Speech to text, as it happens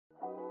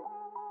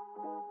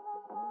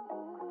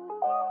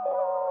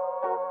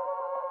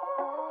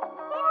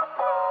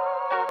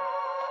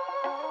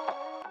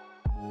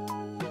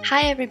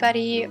Hi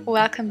everybody,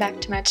 welcome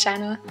back to my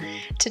channel.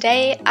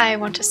 Today I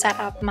want to set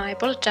up my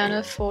bullet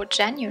journal for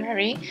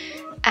January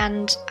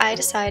and I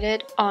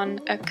decided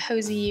on a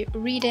cozy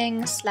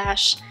reading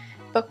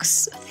 /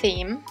 books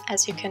theme,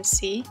 as you can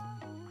see.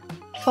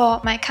 For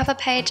my cover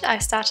page I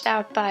started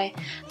out by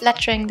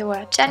lettering the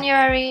word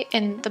January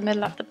in the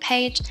middle of the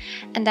page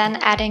and then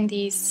adding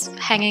these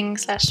hanging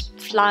 /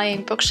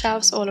 flying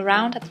bookshelves all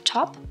around at the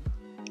top.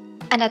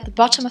 And at the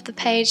bottom of the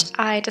page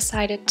I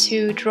decided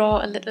to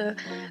draw a little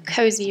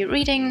cozy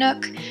reading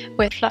nook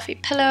with fluffy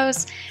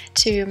pillows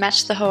to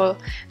match the whole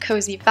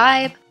cozy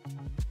vibe.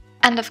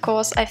 And of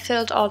course I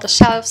filled all the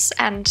shelves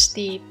and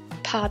the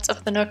parts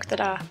of the nook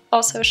that are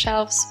also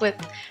shelves with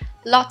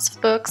lots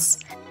of books.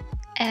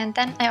 And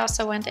then I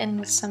also went in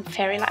with some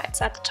fairy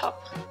lights at the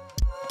top.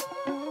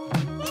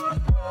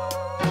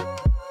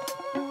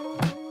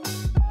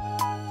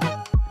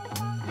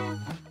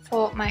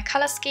 For my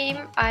color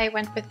scheme I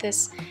went with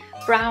this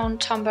brown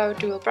Tombow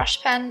dual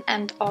brush pen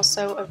and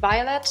also a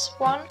violet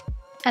one.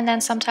 And then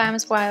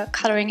sometimes while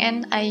coloring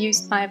in I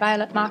used my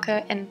violet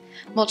marker in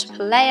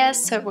multiple layers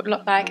so it would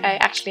look like I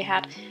actually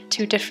had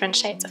two different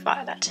shades of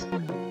violet.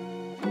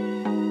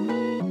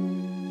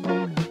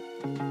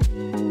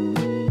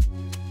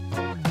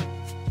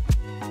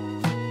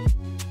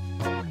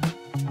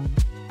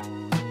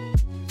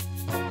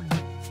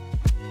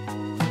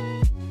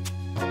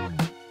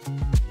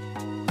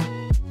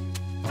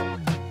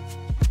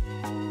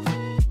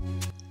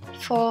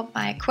 For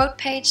my quote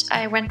page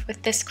I went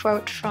with this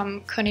quote from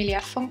Cornelia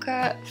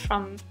Funke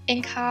from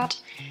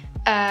Inkheart.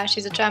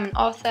 She's a German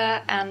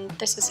author and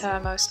this is her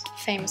most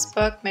famous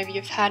book, maybe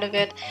you've heard of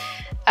it.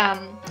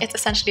 It's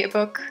essentially a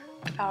book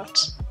about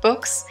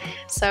books,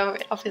 so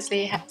it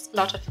obviously has a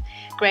lot of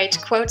great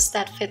quotes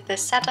that fit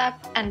this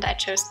setup and I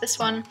chose this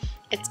one.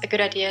 It's a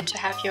good idea to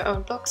have your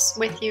own books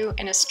with you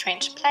in a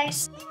strange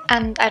place,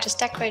 and I just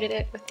decorated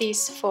it with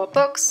these 4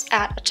 books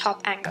at a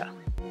top angle.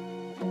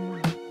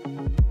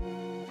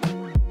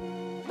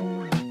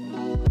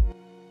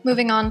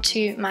 Moving on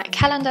to my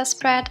calendar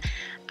spread,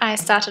 I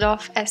started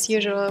off as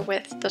usual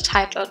with the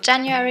title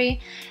January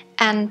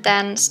and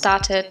then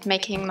started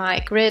making my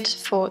grid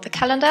for the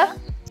calendar.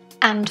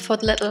 And for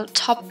the little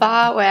top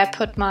bar where I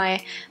put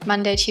my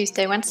Monday,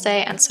 Tuesday,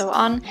 Wednesday and so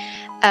on,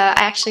 I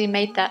actually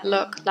made that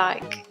look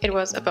like it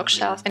was a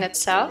bookshelf in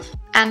itself.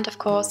 And of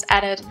course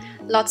added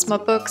lots more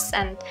books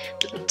and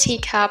little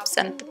teacups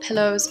and the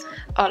pillows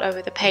all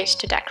over the page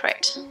to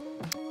decorate.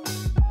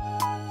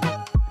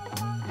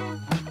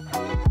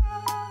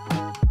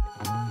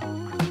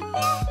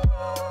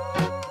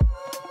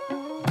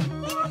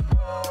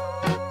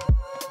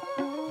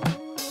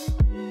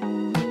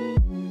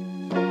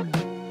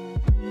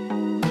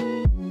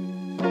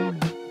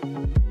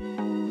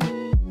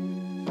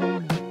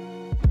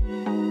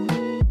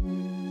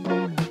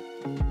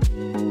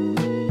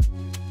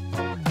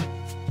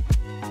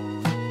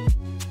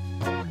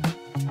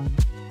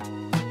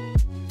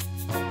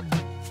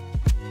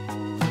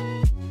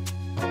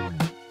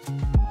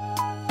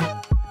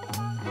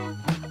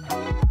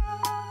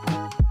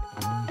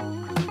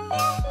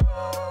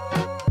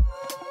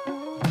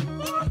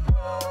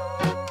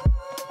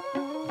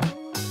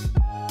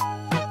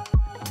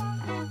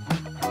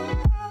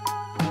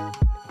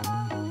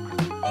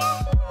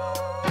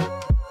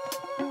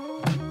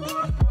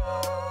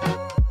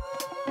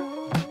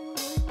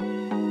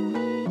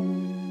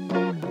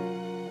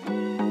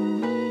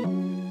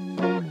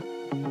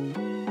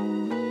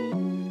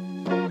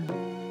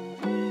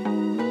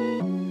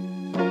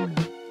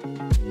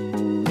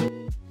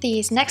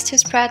 These next 2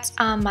 spreads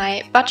are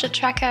my budget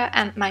tracker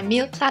and my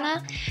meal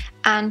planner,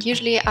 and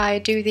usually I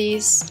do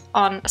these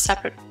on a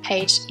separate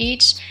page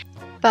each,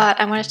 but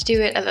I wanted to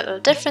do it a little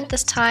different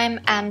this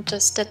time and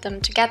just did them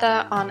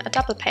together on a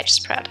double page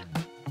spread.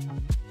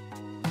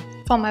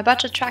 For my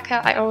budget tracker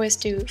I always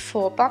do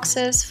 4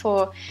 boxes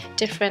for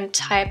different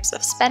types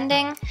of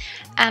spending,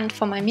 and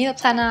for my meal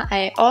planner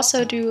I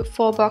also do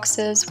 4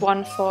 boxes,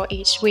 1 for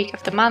each week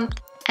of the month,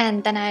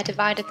 and then I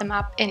divided them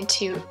up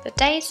into the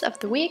days of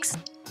the weeks,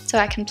 so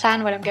I can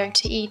plan what I'm going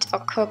to eat or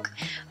cook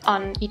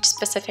on each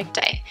specific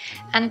day.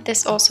 And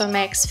this also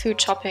makes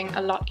food shopping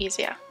a lot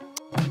easier.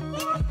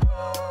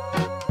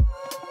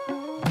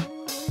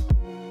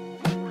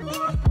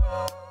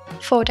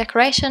 For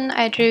decoration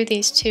I drew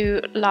these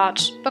 2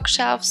 large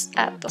bookshelves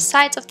at the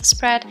sides of the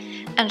spread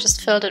and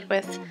just filled it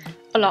with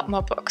a lot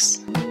more books.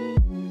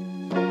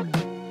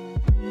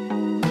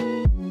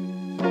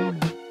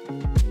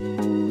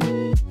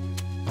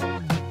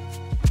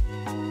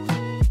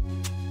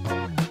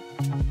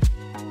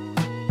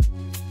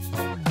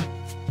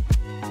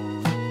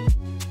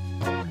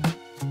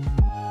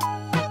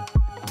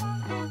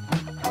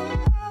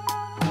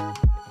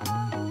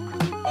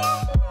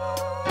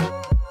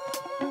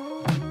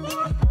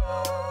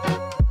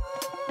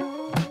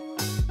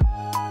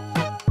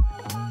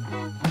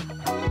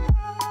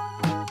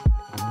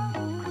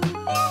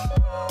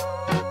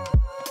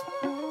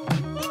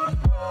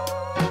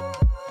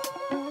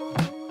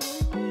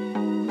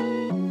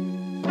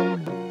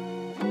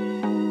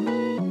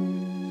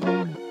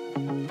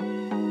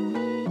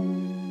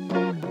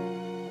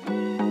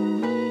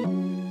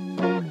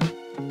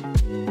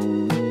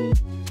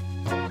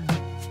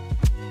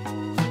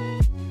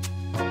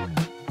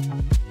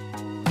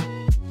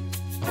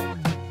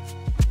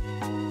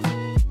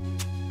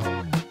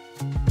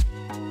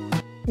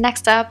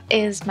 Next up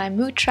is my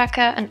mood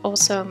tracker and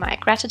also my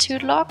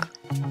gratitude log.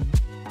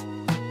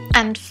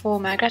 And for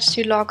my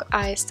gratitude log,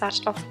 I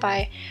started off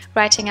by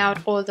writing out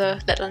all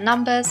the little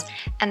numbers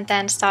and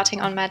then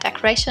starting on my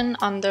decoration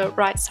on the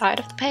right side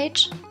of the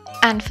page.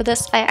 And for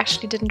this, I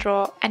actually didn't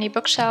draw any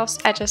bookshelves,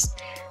 I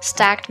just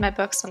stacked my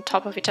books on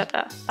top of each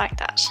other like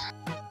that.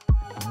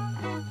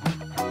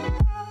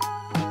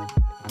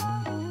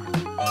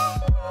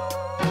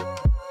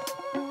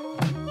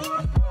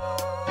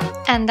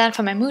 And then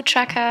for my mood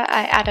tracker,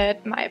 I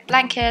added my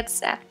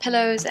blankets and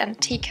pillows and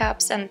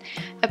teacups and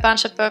a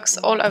bunch of books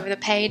all over the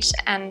page.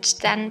 And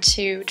then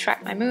to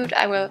track my mood,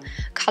 I will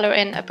color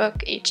in a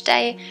book each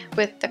day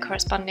with the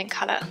corresponding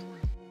color.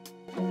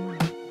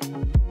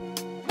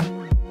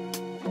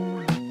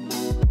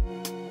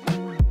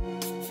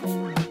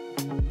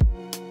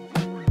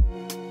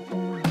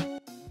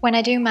 When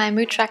I do my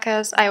mood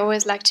trackers, I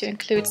always like to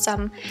include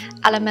some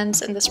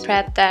elements in the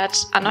spread that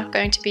are not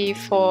going to be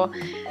for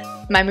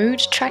my mood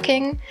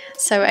tracking,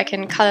 so I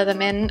can color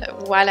them in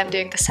while I'm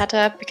doing the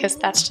setup, because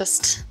that's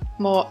just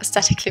more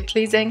aesthetically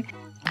pleasing.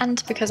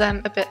 And because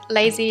I'm a bit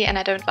lazy and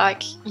I don't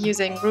like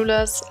using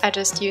rulers, I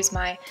just use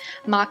my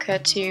marker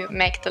to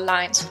make the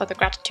lines for the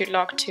gratitude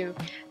log to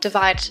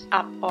divide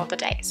up all the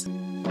days.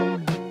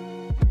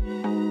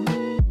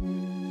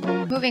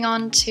 Moving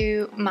on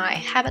to my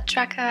habit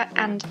tracker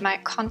and my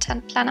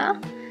content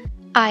planner.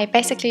 I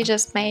basically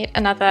just made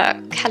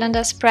another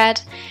calendar spread,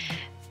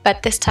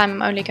 but this time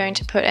I'm only going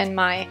to put in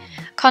my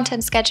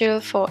content schedule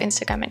for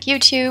Instagram and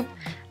YouTube,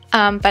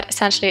 but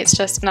essentially it's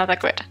just another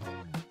grid.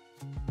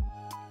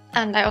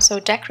 And I also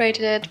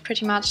decorated it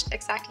pretty much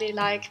exactly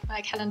like my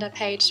calendar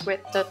page,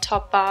 with the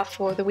top bar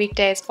for the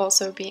weekdays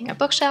also being a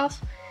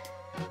bookshelf.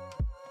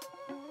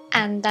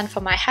 And then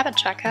for my habit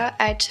tracker,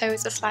 I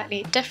chose a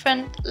slightly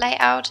different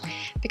layout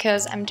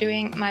because I'm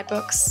doing my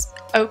books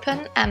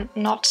open and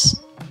not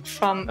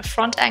from a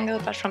front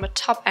angle but from a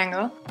top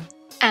angle.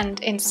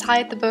 And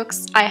inside the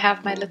books I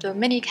have my little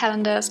mini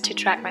calendars to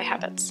track my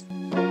habits.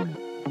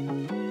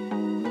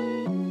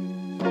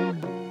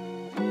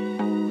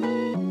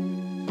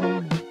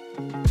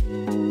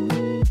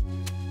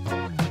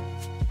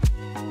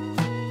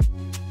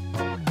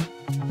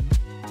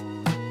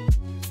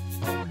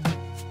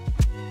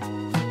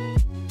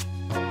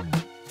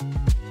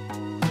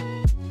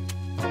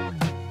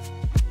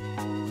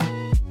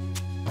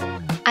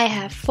 I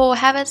have 4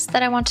 habits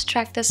that I want to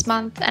track this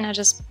month, and I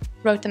just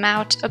wrote them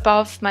out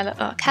above my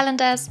little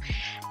calendars.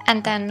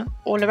 And then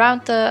all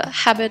around the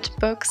habit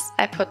books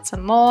I put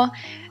some more,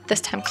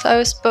 this time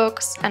closed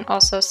books, and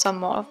also some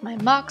more of my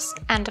mugs,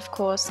 and of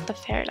course the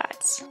fairy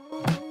lights.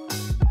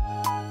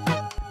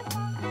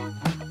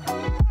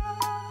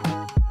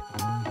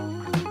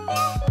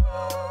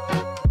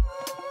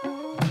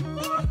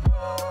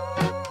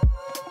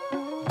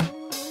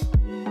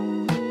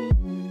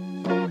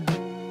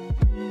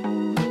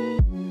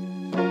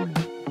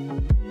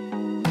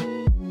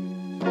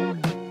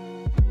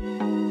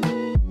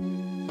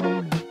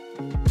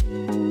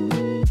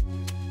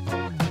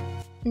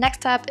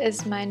 Next up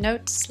is my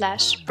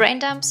note/brain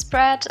dump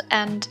spread,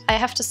 and I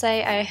have to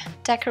say I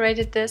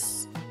decorated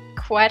this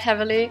quite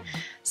heavily,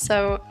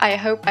 so I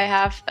hope I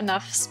have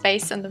enough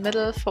space in the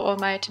middle for all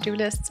my to-do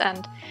lists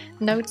and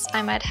notes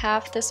I might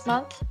have this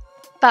month.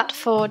 But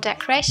for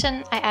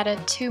decoration I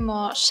added 2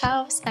 more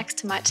shelves next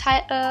to my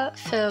title,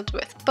 filled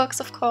with books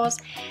of course,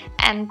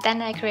 and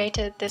then I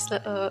created this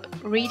little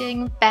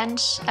reading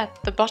bench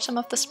at the bottom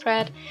of the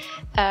spread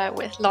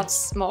with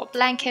lots more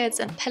blankets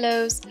and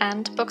pillows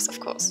and books of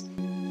course.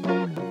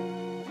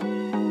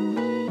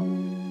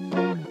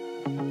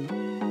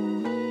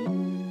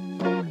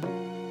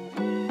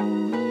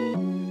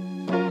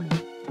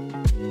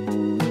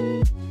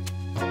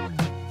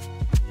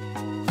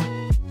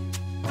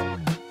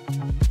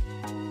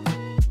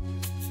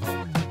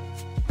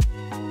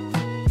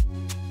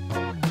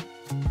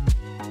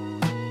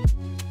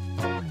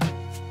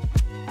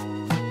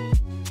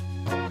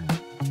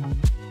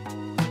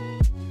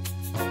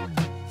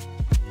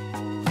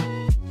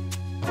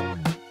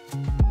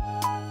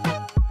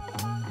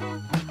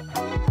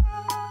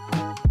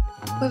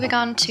 Moving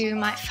on to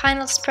my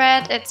final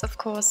spread, it's of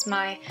course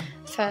my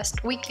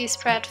first weekly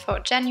spread for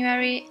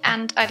January,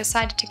 and I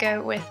decided to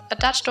go with a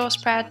Dutch door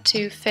spread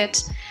to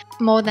fit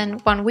more than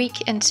 1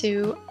 week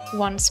into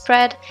one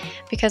spread,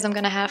 because I'm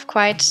gonna have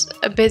quite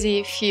a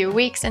busy few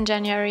weeks in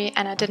January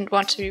and I didn't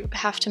want to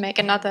have to make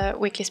another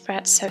weekly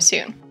spread so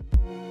soon.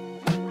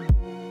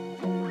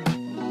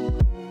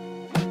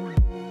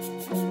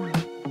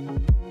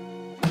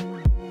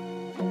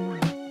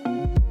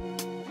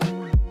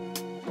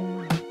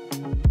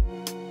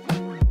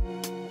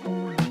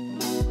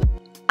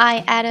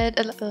 I added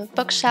a little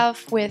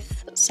bookshelf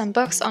with some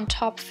books on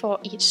top for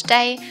each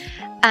day,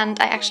 and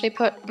I actually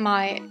put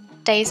my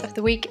days of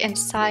the week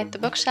inside the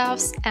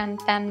bookshelves and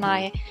then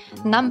my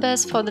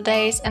numbers for the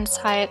days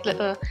inside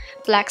little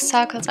black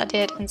circles I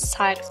did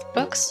inside of the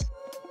books.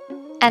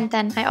 And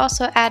then I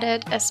also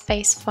added a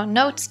space for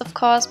notes, of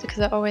course, because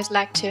I always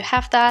like to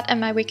have that in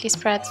my weekly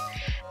spreads,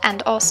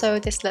 and also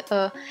this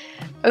little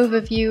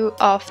overview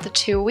of the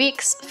 2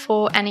 weeks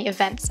for any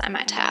events I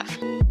might have.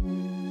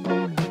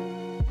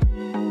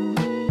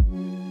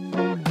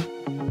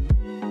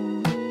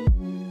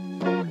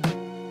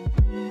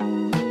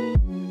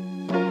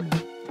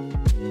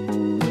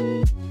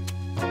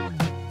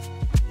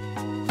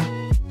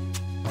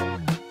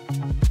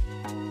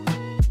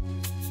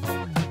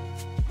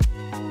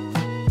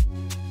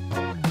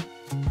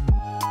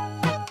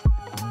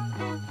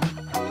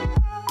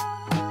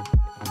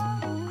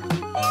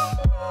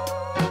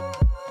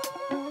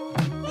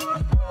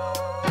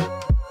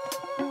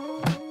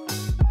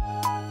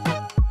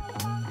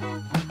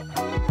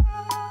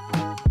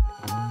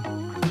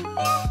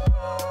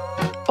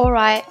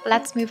 Alright,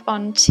 let's move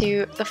on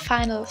to the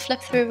final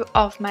flip through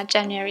of my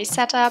January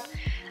setup.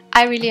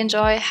 I really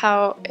enjoy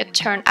how it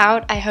turned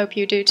out. I hope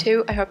you do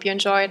too. I hope you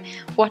enjoyed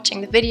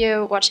watching the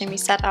video, watching me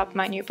set up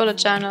my new bullet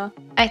journal.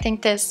 I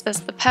think this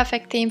is the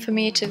perfect theme for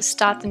me to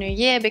start the new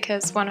year,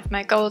 because one of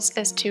my goals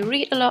is to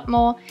read a lot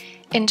more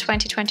in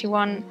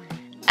 2021,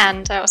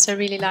 and I also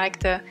really like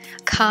the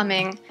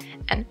calming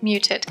and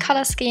muted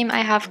color scheme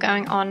I have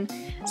going on,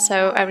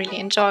 so I really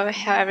enjoy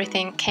how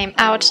everything came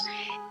out.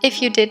 If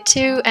you did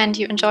too and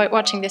you enjoyed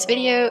watching this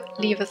video,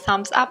 leave a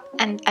thumbs up,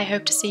 and I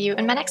hope to see you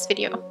in my next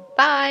video.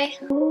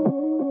 Bye!